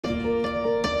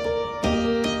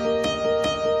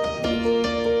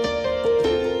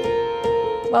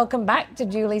Welcome back to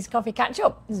Julie's Coffee Catch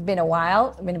Up. It's been a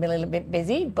while. I've been a little bit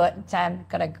busy, but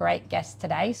got a great guest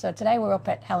today. So today we're up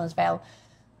at Helensvale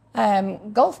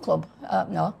Golf Club.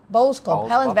 Bowls Club.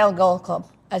 Helensvale Golf Club.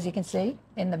 As you can see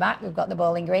in the back, we've got the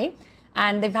bowling green.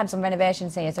 And they've had some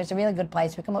renovations here, so it's a really good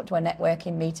place. We come up to a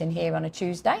networking meeting here on a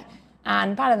Tuesday.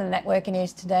 And part of the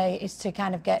networking today is to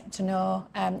kind of get to know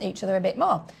each other a bit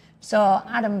more. So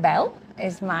Adam Bell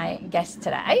is my guest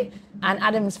today. And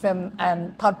Adam's from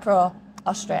PodPro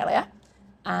Australia.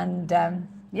 And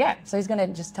so he's going to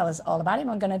just tell us all about him.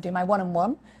 I'm going to do my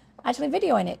one-on-one actually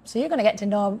video in it. So you're going to get to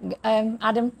know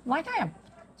Adam like I am.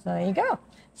 So there you go.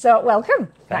 So welcome.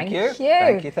 Thank you.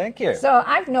 Thank you. So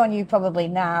I've known you probably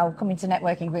now coming to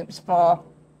networking groups for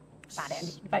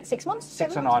about 6 months?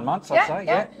 6 or 9 months, I'd say.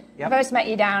 Yeah. I first met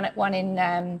you down at one in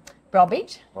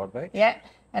Broadbeach. Broadbeach. Yeah.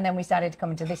 And then we started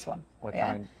coming to this one. We're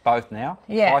coming both now.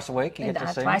 Yeah. Twice a week you get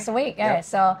to see Twice me. a week, yeah. Yep.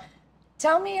 So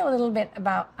tell me a little bit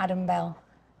about Adam Bell.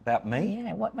 About me?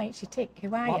 Yeah, what makes you tick?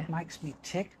 Who are you? What makes me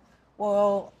tick?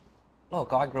 Well,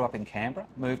 look, I grew up in Canberra,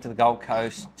 moved to the Gold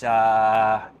Coast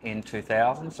in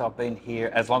 2000, so I've been here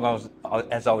as long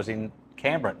as I was in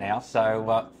Canberra now, so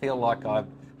I feel like I've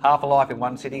half a life in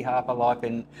one city, half a life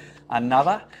in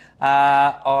another.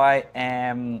 I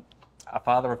am a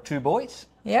father of 2 boys.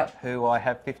 Yep. Who I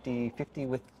have 50-50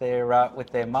 with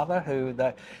their mother, who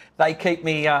they keep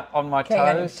me on my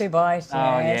toes. 2 boys.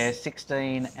 Oh yes. yeah,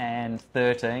 16 and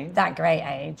 13. That great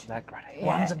age. That great age.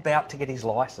 Yeah. One's about to get his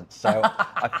license, so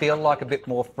I feel like a bit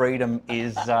more freedom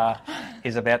is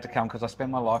about to come because I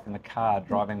spend my life in the car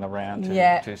driving around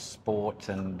to sport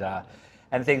and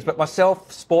things. But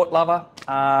myself, sport lover,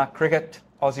 cricket,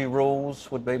 Aussie rules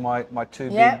would be my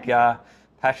 2 big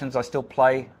passions. I still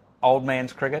play old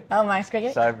man's cricket. Old man's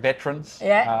cricket. So veterans.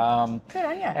 Yeah. Good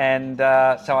on you. And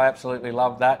so I absolutely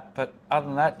love that. But other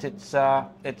than that,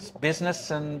 it's business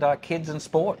and kids and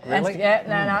sport, really.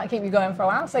 I'll keep you going for a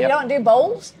while. So you don't do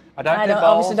bowls? I don't do bowls.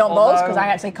 Obviously don't bowls because I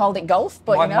actually called it golf.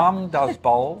 But my mum does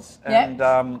bowls, and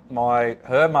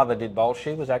her mother did bowls.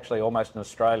 She was actually almost an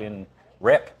Australian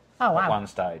rep. Oh, wow. At one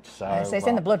stage. So it's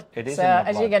in the blood. It is so in the blood.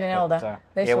 As you're getting older,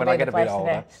 this will when be I get the a bit place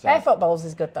older. to do. Barefoot bowls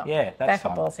is good though. Yeah, that's Barefoot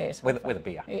fun. bowls here. With a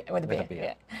beer. Yeah, with a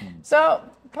beer. So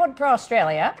PodPro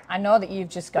Australia, I know that you've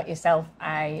just got yourself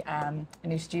a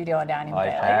new studio down in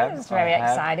Burleigh. It's very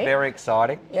exciting. Very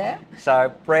exciting. Yeah.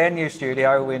 So brand new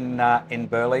studio in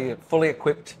Burleigh, fully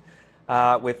equipped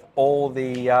with all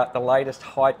the latest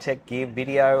high-tech gear,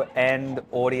 video and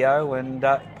audio, and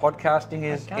podcasting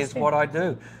is what I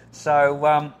do.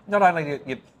 So not only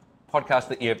you podcast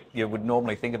that you would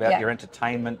normally think about your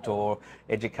entertainment or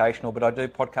educational, but I do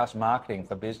podcast marketing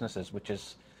for businesses, which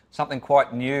is something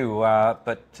quite new,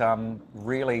 but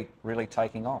really, really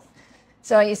taking off.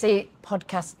 So you see,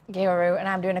 podcast guru, and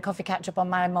I'm doing a coffee catch up on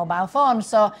my mobile phone.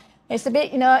 So it's a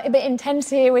bit intense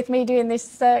here with me doing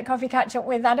this coffee catch up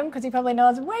with Adam because he probably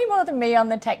knows way more than me on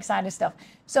the tech side of stuff.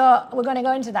 So we're going to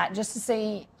go into that just to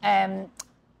see.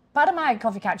 Part of my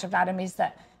coffee catch up, Adam, is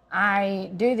that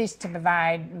I do this to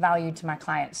provide value to my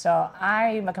clients. So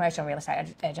I'm a commercial real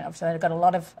estate agent. Obviously, I've got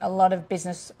a lot of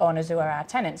business owners who are our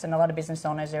tenants and a lot of business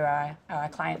owners who are our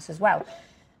clients as well.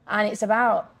 And it's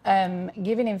about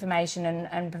giving information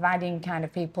and providing kind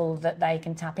of people that they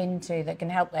can tap into that can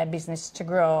help their business to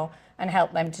grow and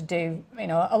help them to do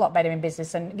a lot better in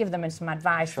business and give them some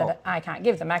advice that I can't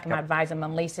give them. I can advise them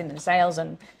on leasing and sales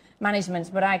and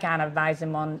management, but I can't advise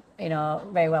them on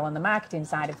very well on the marketing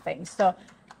side of things. So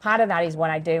part of that is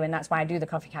what I do, and that's why I do the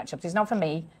coffee catch-ups. It's not for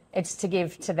me. It's to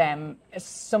give to them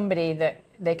somebody that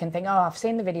they can think, oh, I've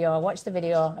seen the video, I watched the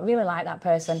video, I really like that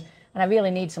person, and I really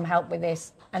need some help with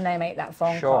this, and they make that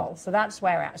phone call. So that's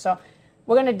where we're at. So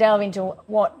we're going to delve into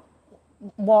what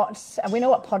we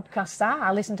know what podcasts are.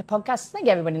 I listen to podcasts. I think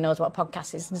everybody knows what a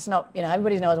podcast is. It's not,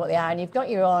 everybody knows what they are, and you've got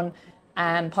your own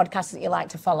podcasts that you like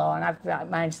to follow, and I've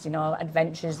managed,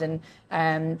 adventures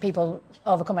and people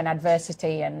overcoming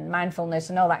adversity and mindfulness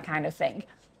and all that kind of thing.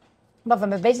 But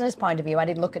from a business point of view, I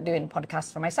did look at doing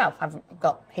podcasts for myself. I've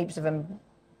got heaps of them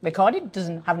recorded,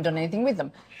 haven't done anything with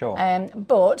them. Sure.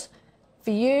 But for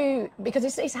you, because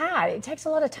it's hard, it takes a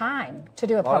lot of time to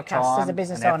do a podcast as a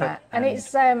business owner, and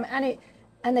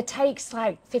it takes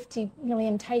like 50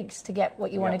 million takes to get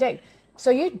what you want to do. So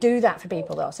you do that for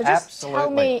people, though. So just tell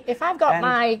me, if I've got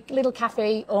my little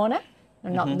cafe owner,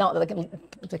 not that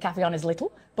the cafe owner's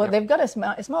little, but they've got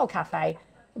a small cafe,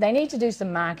 they need to do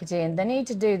some marketing. They need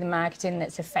to do the marketing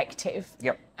that's effective.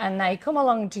 Yep. And they come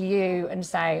along to you and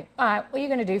say, all right, what are you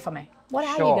going to do for me? What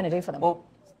are you going to do for them? Well,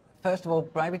 first of all,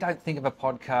 maybe don't think of a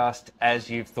podcast as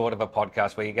you've thought of a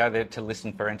podcast where you go there to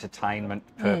listen for entertainment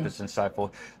purpose and so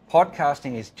forth.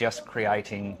 Podcasting is just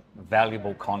creating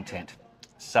valuable content.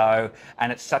 So,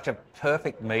 and it's such a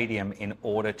perfect medium in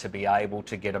order to be able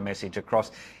to get a message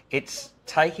across. It's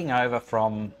taking over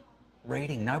from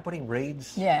reading. Nobody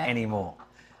reads anymore.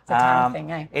 It's a time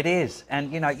thing, eh? It is.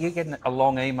 And, you know, you get a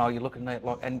long email, you look at it,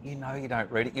 and you know you don't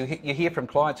read it. You hear from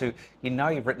clients who, you know,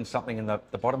 you've written something in the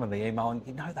bottom of the email and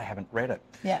you know they haven't read it.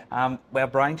 Yeah. Our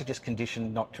brains are just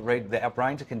conditioned not to read. Our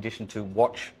brains are conditioned to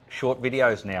watch short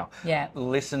videos now. Yeah.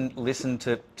 Listen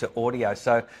to audio.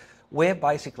 So we're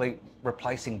basically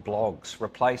replacing blogs,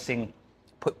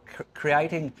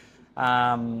 creating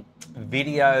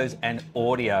videos and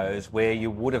audios where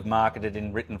you would have marketed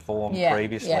in written form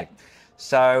previously. Yeah.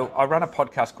 So I run a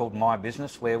podcast called My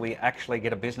Business where we actually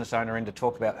get a business owner in to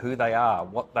talk about who they are,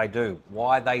 what they do,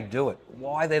 why they do it,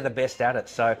 why they're the best at it.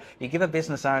 So you give a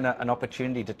business owner an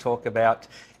opportunity to talk about,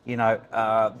 you know,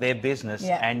 their business,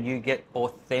 and you get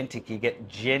authentic, you get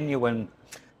genuine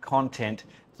content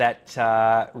that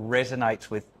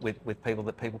resonates with people,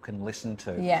 that people can listen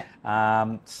to. Yeah.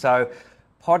 So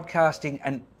podcasting,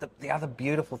 and the other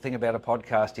beautiful thing about a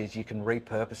podcast is you can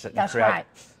repurpose it and create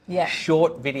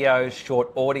short videos,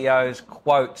 short audios,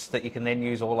 quotes that you can then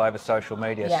use all over social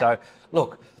media. Yeah. So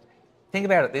look, think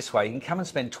about it this way. You can come and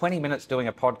spend 20 minutes doing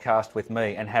a podcast with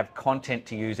me and have content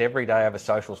to use every day over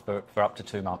socials for up to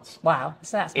 2 months. Wow.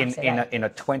 So that's massive, in a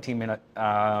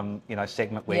 20-minute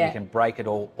segment where you can break it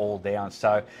all down.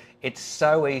 So it's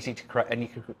so easy to create, and you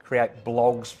can create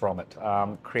blogs from it,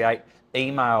 create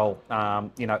emails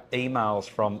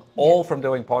from from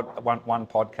doing one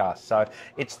podcast. So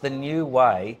it's the new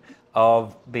way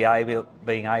of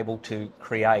being able to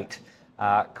create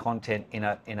content in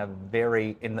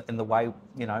the way,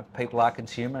 you know, people are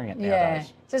consuming it nowadays.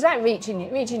 Yeah. So it's like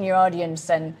reaching your audience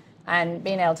and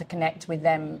being able to connect with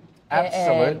them.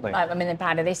 Absolutely. I mean,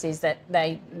 part of this is that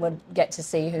they would get to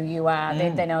see who you are.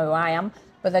 They know who I am.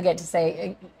 But they get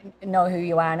to know who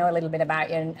you are, know a little bit about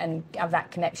you, and have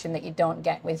that connection that you don't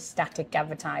get with static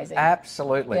advertising.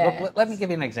 Absolutely. Yeah. Look, let me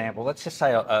give you an example. Let's just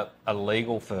say a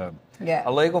legal firm. Yeah.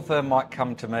 A legal firm might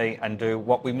come to me and do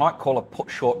what we might call a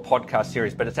short podcast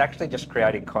series, but it's actually just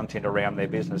creating content around their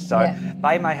business. So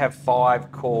they may have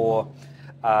 5 core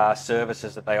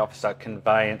services that they offer. So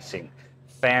conveyancing,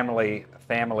 family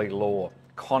law,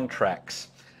 contracts,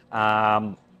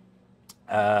 then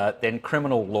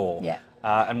criminal law. Yeah.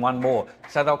 And one more.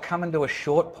 So they'll come and do a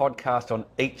short podcast on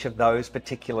each of those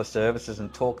particular services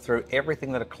and talk through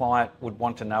everything that a client would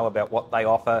want to know about what they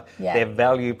offer, their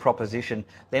value proposition.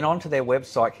 Then onto their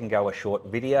website can go a short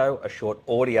video, a short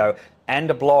audio, and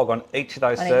a blog on each of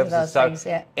those services.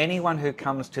 Anyone who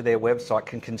comes to their website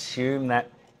can consume that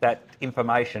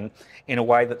information in a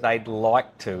way that they'd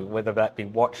like to, whether that be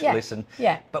watch, listen.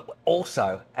 Yeah. But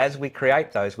also, as we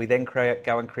create those, we then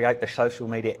go and create the social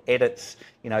media edits,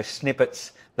 you know,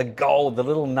 snippets, the gold, the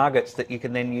little nuggets that you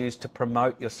can then use to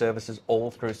promote your services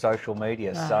all through social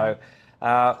media. So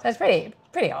it's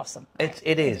pretty awesome. It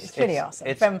is. It's pretty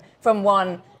awesome. From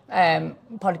one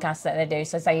podcast that they do,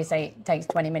 so say it takes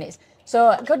 20 minutes.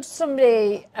 So could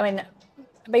somebody, I mean,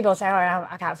 people say,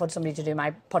 I can't afford somebody to do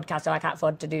my podcast, or I can't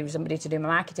afford to do somebody to do my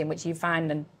marketing, which you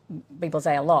find, and people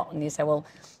say a lot, and you say, well,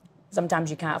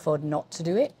 sometimes you can't afford not to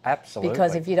do it. Absolutely.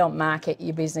 Because if you don't market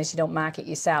your business, you don't market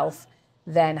yourself,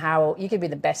 then you could be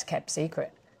the best kept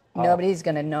secret. Nobody's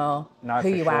going to know who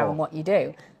you are and what you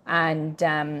do. And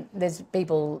there's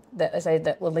people that say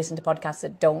that will listen to podcasts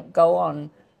that don't go on,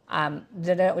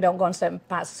 they don't go on certain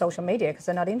parts of social media because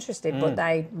they're not interested, but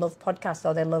they love podcasts,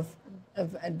 or they love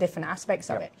different aspects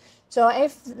of it. So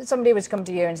if somebody was to come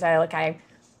to you and say, okay,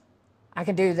 I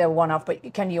can do the one-off,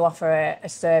 but can you offer a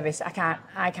service? I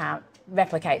can't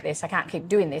replicate this. I can't keep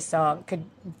doing this. So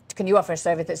can you offer a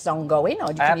service that's ongoing,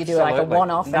 or can you do like a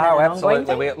one-off and then an ongoing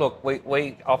thing?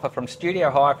 We offer from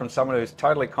studio hire, from someone who's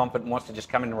totally confident and wants to just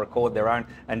come in and record their own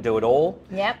and do it all,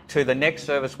 to the next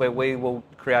service where we will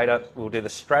we'll do the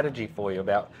strategy for you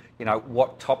about, you know,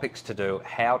 what topics to do,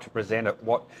 how to present it,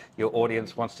 what your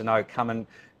audience wants to know. Come and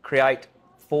create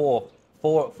four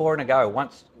in a go.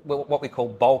 Once, what we call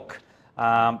bulk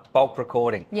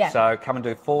recording. So come and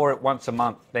do 4 once a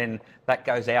month. Then that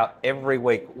goes out every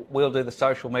week. We'll do the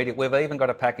social media. We've even got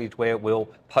a package where we'll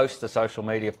post the social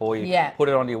media for you, put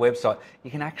it onto your website. You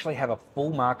can actually have a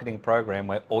full marketing program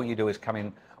where all you do is come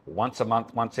in once a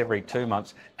month, once every 2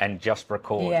 months, and just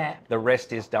record. The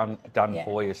rest is done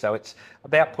for you. So it's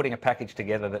about putting a package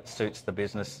together that suits the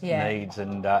business needs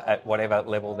and at whatever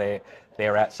level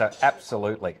they're at. So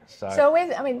absolutely.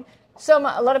 So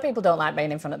a lot of people don't like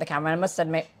being in front of the camera. I must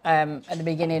admit, at the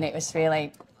beginning, it was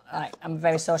really I'm a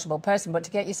very sociable person, but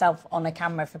to get yourself on the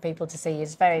camera for people to see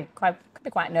is could be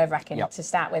quite nerve-wracking to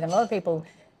start with. And a lot of people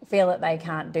feel that they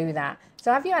can't do that.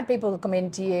 So have you had people come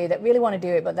into you that really want to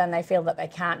do it, but then they feel that they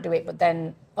can't do it, but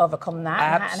then overcome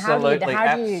that? Absolutely, and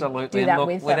how do you do that look,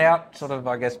 with them? without sort of,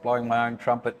 I guess, blowing my own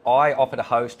trumpet, I offer to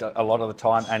host a lot of the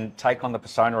time and take on the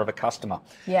persona of a customer.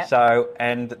 Yeah. So,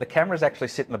 and the cameras actually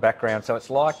sit in the background, so it's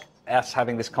like us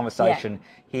having this conversation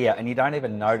here, and you don't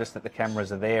even notice that the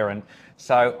cameras are there. And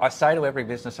so I say to every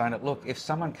business owner, look, if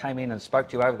someone came in and spoke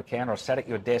to you over the counter or sat at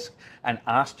your desk and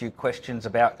asked you questions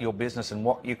about your business and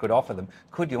what you could offer them,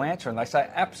 could you answer? And they say,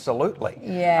 absolutely.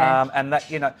 Yeah. And that,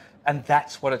 and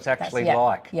that's what it's actually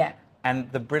like. Yeah.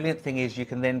 And the brilliant thing is you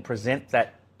can then present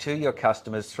that to your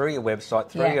customers through your website,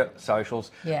 through your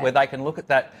socials, where they can look at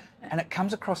that. And it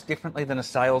comes across differently than a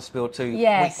sales spiel too.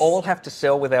 Yes. We all have to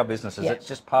sell with our businesses. It's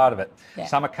just part of it. Yeah.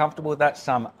 Some are comfortable with that,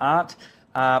 some aren't.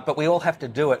 But we all have to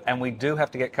do it, and we do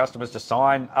have to get customers to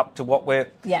sign up to what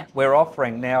we're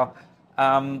offering. Now,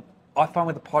 I find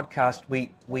with the podcast,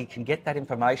 we can get that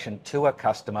information to a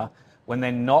customer when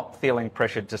they're not feeling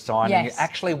pressured to sign, and you're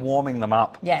actually warming them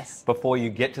up before you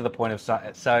get to the point of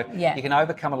sign. So you can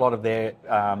overcome a lot of their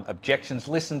objections,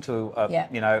 listen to,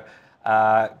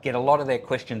 get a lot of their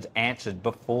questions answered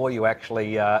before you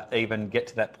actually even get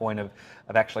to that point of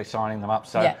actually signing them up.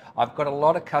 So I've got a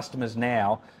lot of customers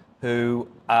now who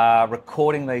are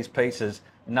recording these pieces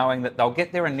knowing that they'll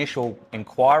get their initial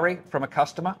inquiry from a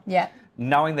customer,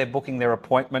 knowing they're booking their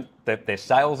appointment, their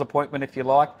sales appointment, if you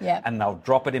like, and they'll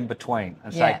drop it in between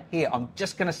and say, here, I'm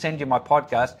just going to send you my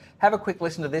podcast. Have a quick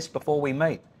listen to this before we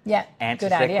meet. Answers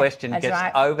their question,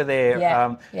 gets over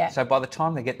there. So by the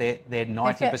time they get there, they're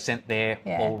 90% there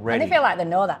already. And they feel like they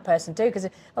know that person too, because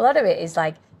a lot of it is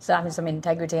like having some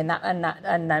integrity and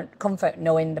that comfort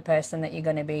knowing the person that you're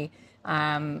going to be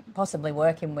possibly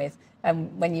working with.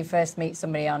 And when you first meet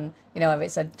somebody on, if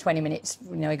it's a 20 minutes,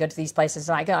 you go to these places,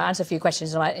 like, answer a few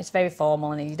questions, like it's very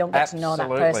formal and you don't get to know that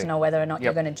person or whether or not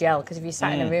you're going to gel. Because if you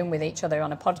sat in a room with each other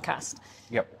on a podcast,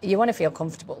 you want to feel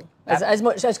comfortable,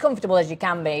 as comfortable as you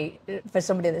can be for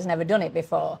somebody that's never done it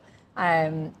before.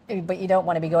 But you don't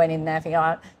want to be going in there thinking,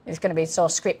 it's going to be so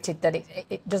scripted that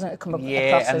it doesn't come across as you.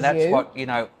 Yeah, and that's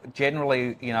what,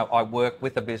 generally, I work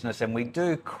with a business and we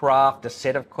do craft a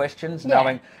set of questions,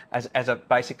 knowing as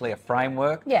basically a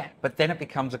framework. But then it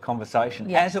becomes a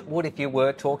conversation, as it would if you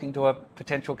were talking to a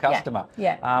potential customer.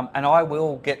 And I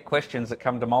will get questions that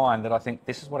come to mind that I think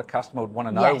this is what a customer would want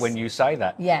to know when you say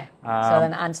that. So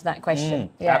then answer that question.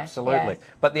 Absolutely.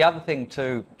 But the other thing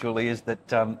too, Julie, is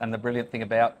that, and the brilliant thing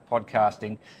about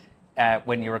podcasting,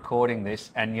 when you're recording this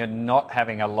and you're not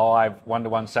having a live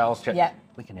one-to-one sales chat,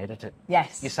 we can edit it.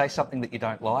 You say something that you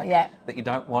don't like, that you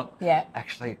don't want.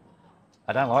 Actually,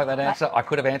 I don't like that answer. I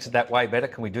could have answered that way better.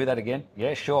 Can we do that again?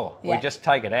 Yeah, sure. We just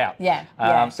take it out.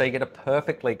 So you get a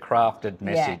perfectly crafted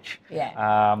message.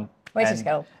 Way to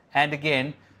go. And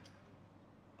again,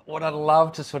 what I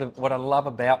love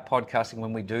about podcasting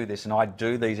when we do this, and I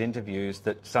do these interviews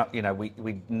that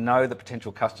we know the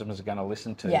potential customers are going to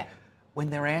listen to. When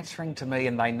they're answering to me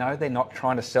and they know they're not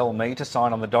trying to sell me to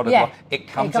sign on the dotted line, it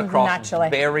comes across naturally.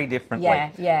 very differently.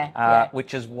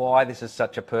 Which is why this is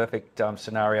such a perfect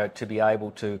scenario to be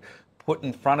able to put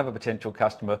in front of a potential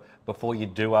customer before you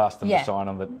do ask them to sign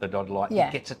on the dotted line.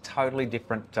 It gets a totally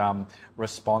different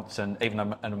response, and even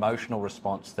an emotional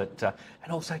response that,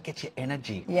 and also it gets your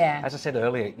energy. As I said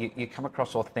earlier, you come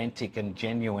across authentic and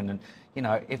genuine, and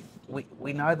if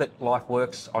we know that life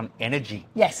works on energy.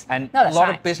 And a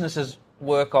lot of businesses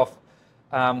work off.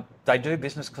 They do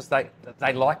business because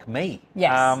they like me.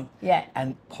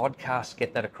 And podcasts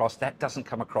get that across. That doesn't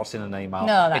come across in an email.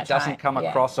 No, that's it doesn't come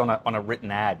across on a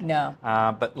written ad. No.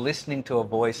 But listening to a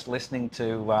voice, listening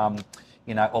to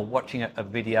or watching a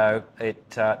video,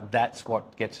 that's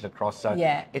what gets it across. So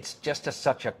it's just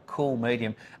such a cool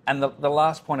medium. And the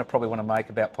last point I probably want to make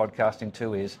about podcasting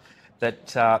too is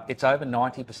that it's over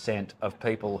 90% of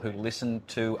people who listen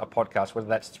to a podcast, whether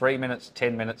that's 3 minutes,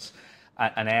 10 minutes,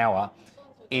 an hour,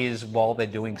 is while they're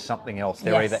doing something else.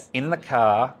 They're either in the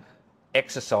car,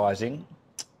 exercising,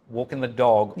 walking the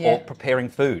dog, or preparing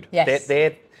food.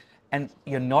 And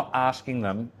you're not asking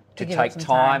them to take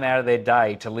time out of their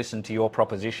day to listen to your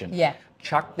proposition.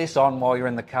 Chuck this on while you're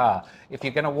in the car. If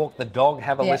you're going to walk the dog,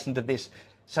 have a listen to this.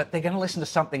 So they're going to listen to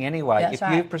something anyway. If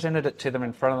you've presented it to them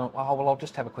in front of them, I'll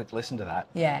just have a quick listen to that.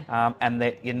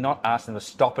 And you're not asking them to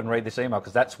stop and read this email,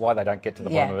 because that's why they don't get to the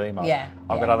bottom of the email.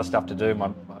 I've got other stuff to do.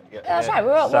 That's right.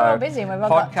 We're all busy. And we've all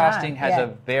got time. Podcasting has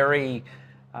a very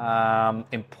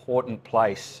important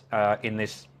place in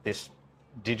this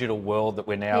digital world that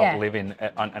we now live in,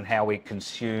 and how we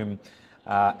consume.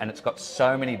 And it's got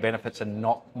so many benefits, and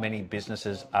not many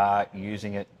businesses are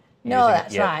using it No, using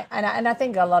that's it yet. right, and I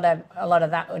think a lot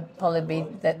of that would probably be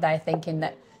that they're thinking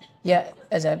that, yeah,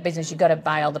 as a business, you've got to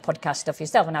buy all the podcast stuff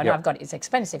yourself. And now Yep. I've got it, it's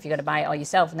expensive. You've got to buy it all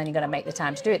yourself, and then you've got to make the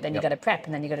time to do it. Then you've got to prep,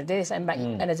 and then you've got to do this. And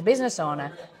as a business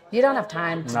owner, you don't have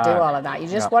time to do No. all of that. You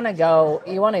just No. want to go,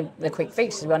 you want the quick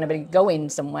fix. You want to go in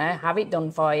somewhere, have it done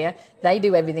for you. They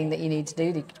do everything that you need to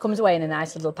do. It comes away in a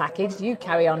nice little package. You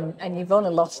carry on, and you've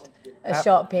only lost a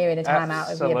short period of time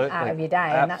out of your day,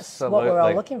 and that's what we're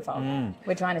all looking for.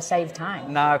 We're trying to save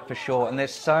time. No, for sure. And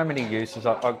there's so many uses.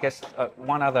 I guess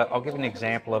I'll give you an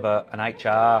example of an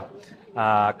HR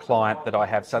client that I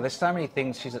have. So there's so many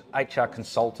things. She's an HR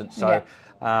consultant. So,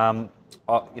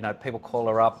 people call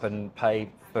her up and pay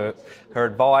for her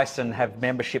advice and have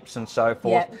memberships and so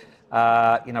forth.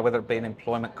 Whether it be an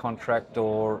employment contract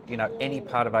or, any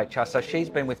part of HR. So she's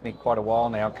been with me quite a while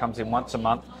now, comes in once a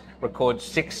month, records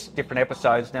 6 different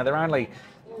episodes. Now, they're only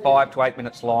 5 to 8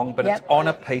 minutes long, but it's on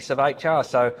a piece of HR.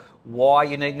 So why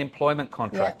you need an employment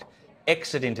contract,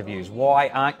 exit interviews, why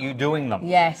aren't you doing them?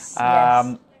 Yes.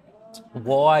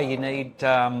 Why you need,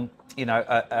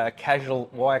 a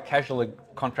casual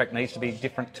contract needs to be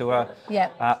different to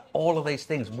all of these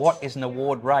things. What is an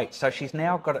award rate? So she's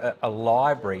now got a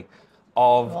library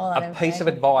of a piece of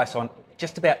advice on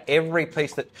just about every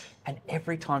piece and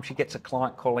every time she gets a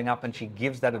client calling up and she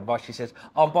gives that advice, she says,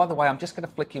 oh, by the way, I'm just going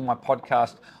to flick you my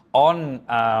podcast on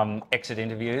exit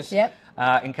interviews. There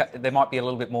might be a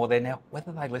little bit more there. Now,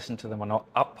 whether they listen to them or not,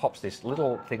 up pops this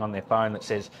little thing on their phone that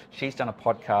says she's done a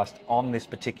podcast on this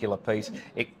particular piece.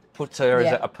 It puts her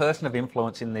as a person of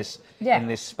influence in this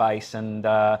space, and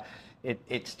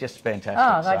it's just fantastic.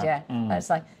 Oh, God,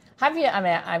 That's like, have you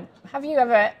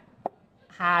ever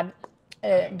had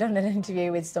done an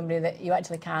interview with somebody that you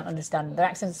actually can't understand? Their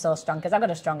accent's so strong, because I've got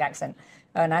a strong accent,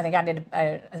 and I think I did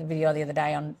a video the other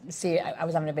day on Siri. I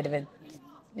was having a bit of a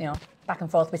back and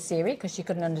forth with Siri because she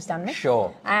couldn't understand me.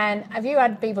 Sure. And have you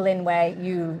had people in where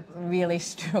you really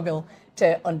struggle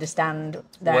to understand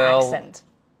their accent?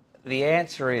 The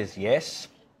answer is yes.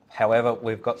 However,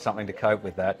 we've got something to cope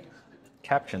with that.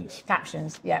 Captions.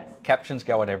 Captions, Captions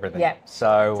go on everything.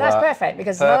 So that's perfect,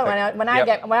 because when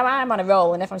I'm on a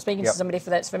roll, and if I'm speaking to somebody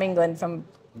that's from England, from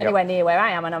anywhere near where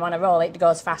I am, and I'm on a roll, it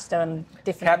goes faster and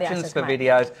different. Captions for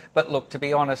videos. But look, to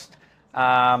be honest, you're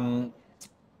not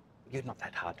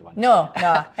that hard to understand. No.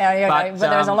 But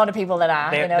there's a lot of people that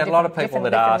are. There are a lot of people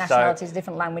that are. Different nationalities,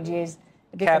 different languages.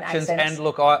 Captions, accents. and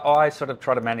look, I sort of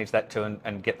try to manage that too,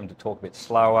 and get them to talk a bit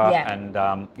slower, and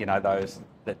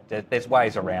there's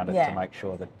ways around it to make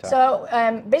sure that.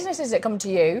 So businesses that come to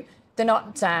you, they're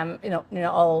not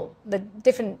all the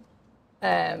different.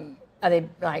 Are they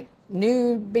like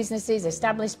new businesses,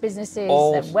 established businesses,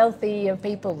 they're wealthy of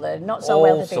people, they're not so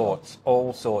wealthy people?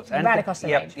 All sorts, and right across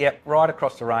the range. Right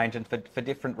across the range, and for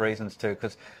different reasons too.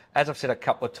 Because as I've said a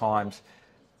couple of times,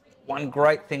 one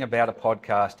great thing about a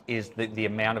podcast is the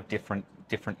amount of different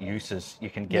uses you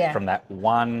can get from that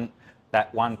one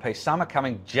piece. Some are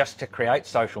coming just to create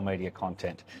social media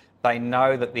content. They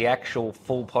know that the actual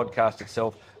full podcast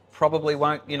itself probably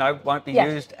won't be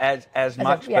used as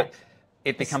much, but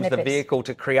it becomes the vehicle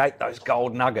to create those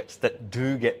gold nuggets that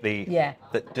do get the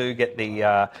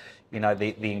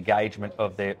engagement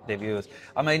of their viewers.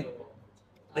 I mean,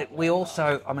 we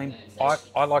also,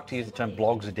 I like to use the term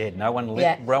blogs are dead. No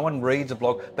one reads a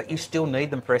blog, but you still need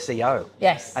them for SEO.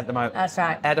 Yes. At the moment. That's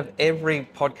right. Out of every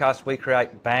podcast we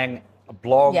create, bang, a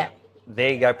blog. Yeah.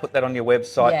 There you go, put that on your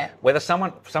website. Yeah. Whether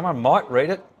someone might read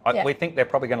it, we think they're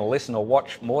probably going to listen or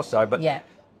watch more so, but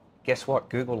guess what?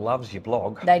 Google loves your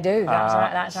blog. They do, that's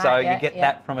right. So you get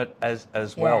that from it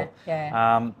as well.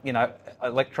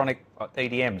 Electronic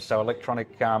EDM, so electronic,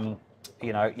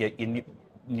 your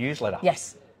newsletter.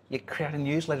 Yes. You create a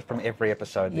newsletter from every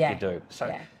episode that you do.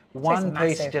 So one so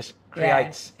piece just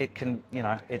creates, it can,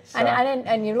 it's...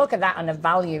 And you look at that on the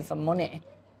value for money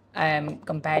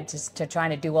compared to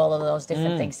trying to do all of those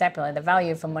different things separately. The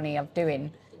value for money of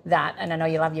doing that, and I know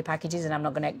you'll have your packages, and I'm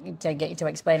not going to get you to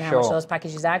explain how much those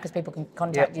packages are, because people can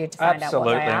contact you to find out what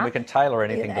they are. Absolutely, and we can tailor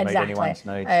anything to meet anyone's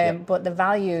needs. But the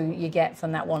value you get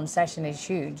from that one session is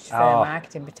huge for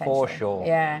marketing potential. For sure.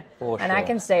 Yeah. For sure. And I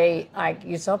can say, like,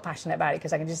 you're so passionate about it,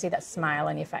 because I can just see that smile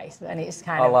on your face, and it's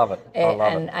kind of... I love it.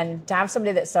 And to have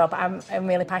somebody that's I'm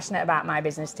really passionate about my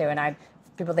business too, and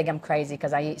people think I'm crazy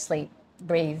because I eat, sleep,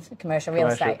 breathe commercial real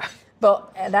estate.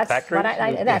 But that's what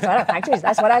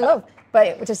that's what I love.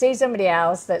 But to see somebody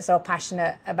else that's so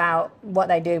passionate about what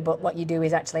they do, but what you do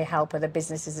is actually help other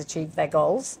businesses achieve their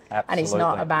goals. Absolutely. And it's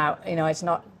not about, it's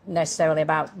not necessarily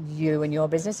about you and your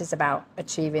business. It's about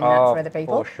achieving that for other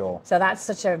people. For sure. So that's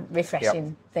such a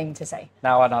refreshing thing to say.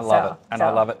 No, and I love it. And I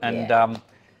love it. And,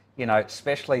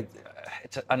 especially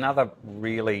another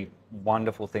really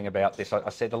wonderful thing about this. I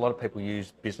said a lot of people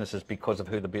use businesses because of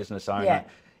who the business owner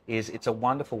is. It's a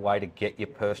wonderful way to get your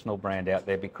personal brand out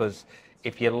there, because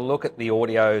if you look at the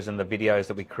audios and the videos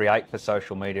that we create for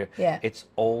social media, it's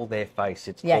all their face,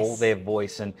 it's all their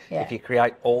voice, and if you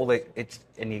create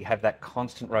and you have that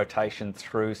constant rotation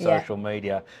through social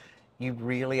media, you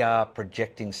really are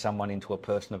projecting someone into a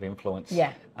person of influence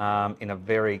in a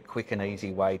very quick and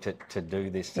easy way to do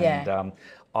this. And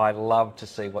I love to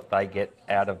see what they get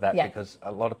out of that, because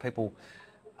a lot of people,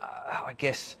 I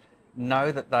guess,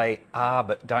 know that they are,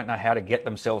 but don't know how to get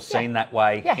themselves seen that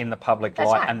way in the public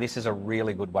light. And this is a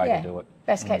really good way to do it.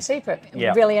 Best kept secret.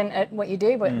 Brilliant at what you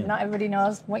do, but not everybody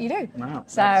knows what you do. No,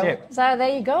 so there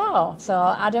you go.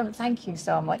 So Adam, thank you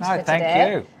so much for today.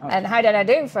 Thank you. And how did I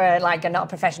do for like a not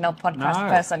professional podcast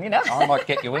person, you know? I might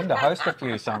get you in to host a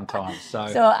few sometimes. So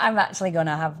I'm actually going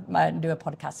to do a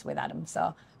podcast with Adam.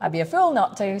 So I'd be a fool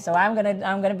not to. So I'm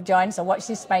gonna join. So watch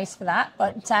this space for that.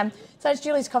 But so it's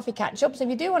Julie's Coffee Catch Up. So if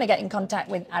you do want to get in contact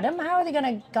with Adam, how are they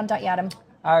going to contact you, Adam?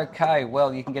 Okay,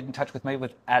 well, you can get in touch with me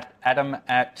with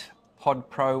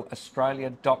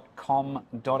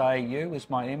adam@podproaustralia.com.au is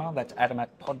my email. That's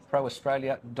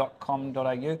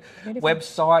adam@podproaustralia.com.au.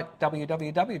 Website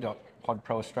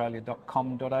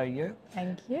www.podproaustralia.com.au.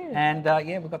 Thank you. And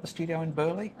we've got the studio in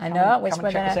Burleigh. I know. Come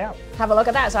and check us out. Have a look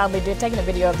at that. So I'll be taking a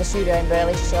video of the studio in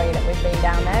Burleigh to show you that we've been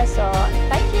down there. So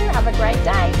thank you. Have a great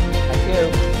day. Thank you.